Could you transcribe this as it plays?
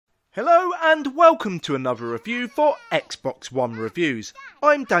Hello and welcome to another review for Xbox One Reviews.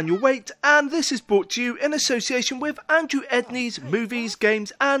 I'm Daniel Waite and this is brought to you in association with Andrew Edney's Movies,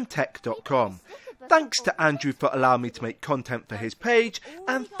 Games and Tech.com. Thanks to Andrew for allowing me to make content for his page,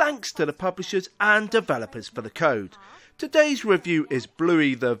 and thanks to the publishers and developers for the code. Today's review is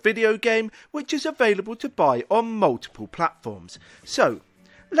Bluey the video game, which is available to buy on multiple platforms. So,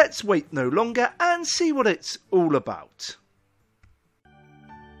 let's wait no longer and see what it's all about.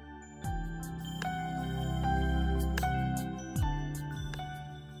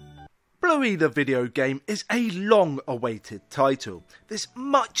 Bluey the video game is a long-awaited title. This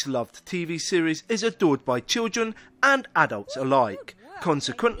much-loved TV series is adored by children and adults alike.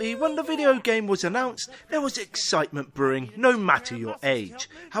 Consequently, when the video game was announced, there was excitement brewing no matter your age.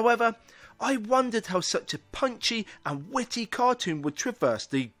 However, I wondered how such a punchy and witty cartoon would traverse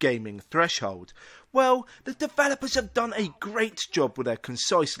the gaming threshold. Well, the developers have done a great job with their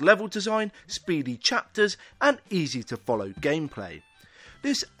concise level design, speedy chapters and easy-to-follow gameplay.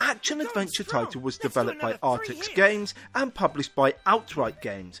 This action-adventure title was developed by Artax Games and published by Outright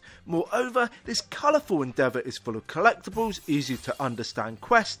Games. Moreover, this colourful endeavour is full of collectibles, easy-to-understand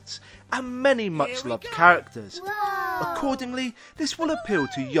quests, and many much-loved characters. Whoa. Accordingly, this will appeal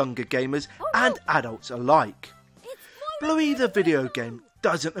to younger gamers and adults alike. Bluey the video game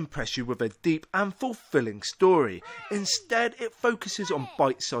doesn't impress you with a deep and fulfilling story. Instead, it focuses on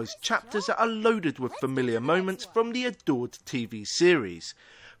bite-sized chapters that are loaded with familiar moments from the adored TV series.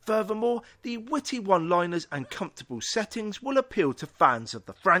 Furthermore, the witty one-liners and comfortable settings will appeal to fans of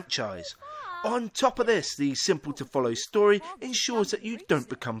the franchise. On top of this, the simple-to-follow story ensures that you don't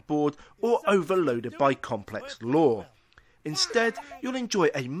become bored or overloaded by complex lore. Instead, you'll enjoy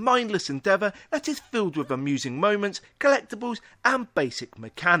a mindless endeavour that is filled with amusing moments, collectibles and basic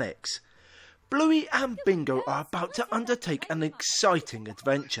mechanics. Bluey and Bingo are about to undertake an exciting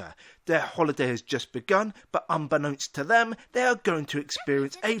adventure. Their holiday has just begun, but unbeknownst to them, they are going to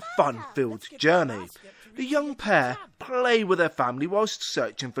experience a fun-filled journey. The young pair play with their family whilst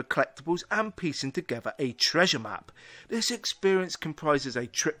searching for collectibles and piecing together a treasure map. This experience comprises a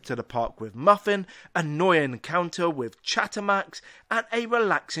trip to the park with Muffin, a annoying encounter with Chattermax, and a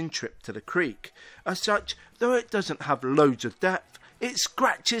relaxing trip to the creek. As such, though it doesn't have loads of depth, it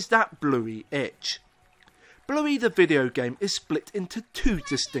scratches that Bluey itch. Bluey the video game is split into two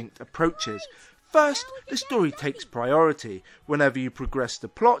distinct approaches. First, the story takes priority. Whenever you progress the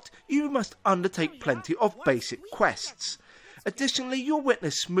plot, you must undertake plenty of basic quests. Additionally, you'll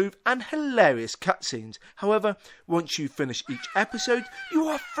witness smooth and hilarious cutscenes. However, once you finish each episode, you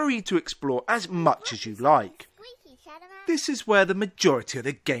are free to explore as much as you like. This is where the majority of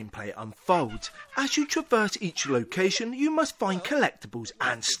the gameplay unfolds. As you traverse each location, you must find collectibles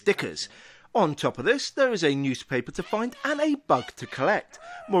and stickers. On top of this, there is a newspaper to find and a bug to collect.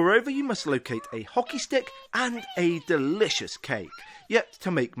 Moreover, you must locate a hockey stick and a delicious cake. Yet,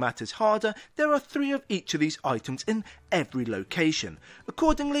 to make matters harder, there are 3 of each of these items in every location.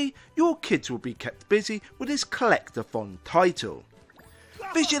 Accordingly, your kids will be kept busy with this collectathon title.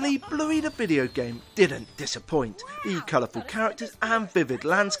 Visually, Bluey the video game didn't disappoint. The colourful characters and vivid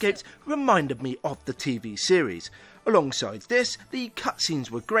landscapes reminded me of the TV series. Alongside this, the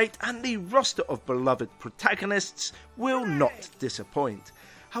cutscenes were great and the roster of beloved protagonists will not disappoint.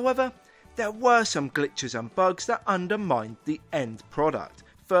 However, there were some glitches and bugs that undermined the end product.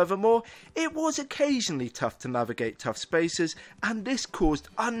 Furthermore, it was occasionally tough to navigate tough spaces and this caused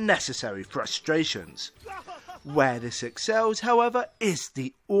unnecessary frustrations. Where this excels, however, is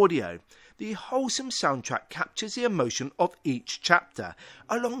the audio. The wholesome soundtrack captures the emotion of each chapter.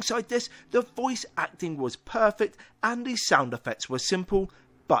 Alongside this, the voice acting was perfect and the sound effects were simple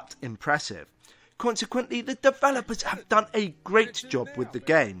but impressive. Consequently, the developers have done a great job with the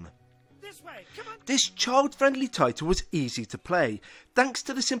game. This child-friendly title was easy to play. Thanks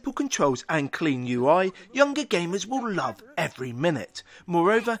to the simple controls and clean UI, younger gamers will love every minute.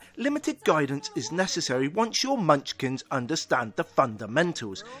 Moreover, limited guidance is necessary once your munchkins understand the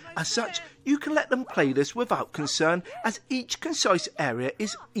fundamentals. As such, you can let them play this without concern as each concise area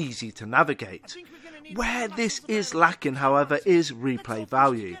is easy to navigate. Where this is lacking, however, is replay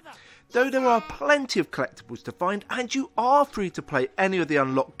value. Though there are plenty of collectibles to find and you are free to play any of the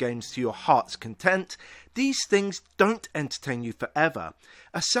unlocked games to your heart's content, these things don't entertain you forever.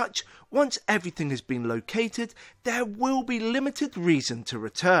 As such, once everything has been located, there will be limited reason to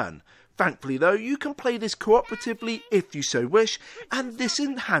return. Thankfully though, you can play this cooperatively if you so wish, and this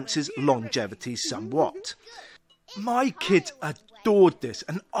enhances longevity somewhat. My kids adored this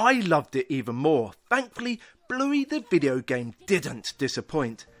and I loved it even more. Thankfully, Bluey the video game didn't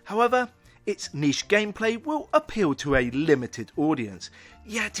disappoint. However, Its niche gameplay will appeal to a limited audience.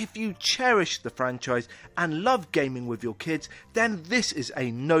 Yet if you cherish the franchise and love gaming with your kids, then this is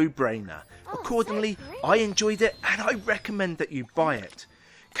a no-brainer. Accordingly, I enjoyed it and I recommend that you buy it.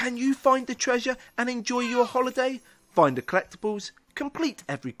 Can you find the treasure and enjoy your holiday? Find the collectibles, complete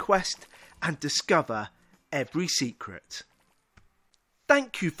every quest, and discover every secret.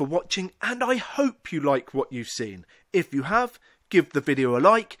 Thank you for watching, and I hope you like what you've seen. If you have, give the video a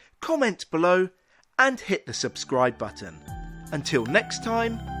like, comment below, and hit the subscribe button. Until next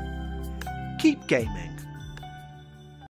time, keep gaming.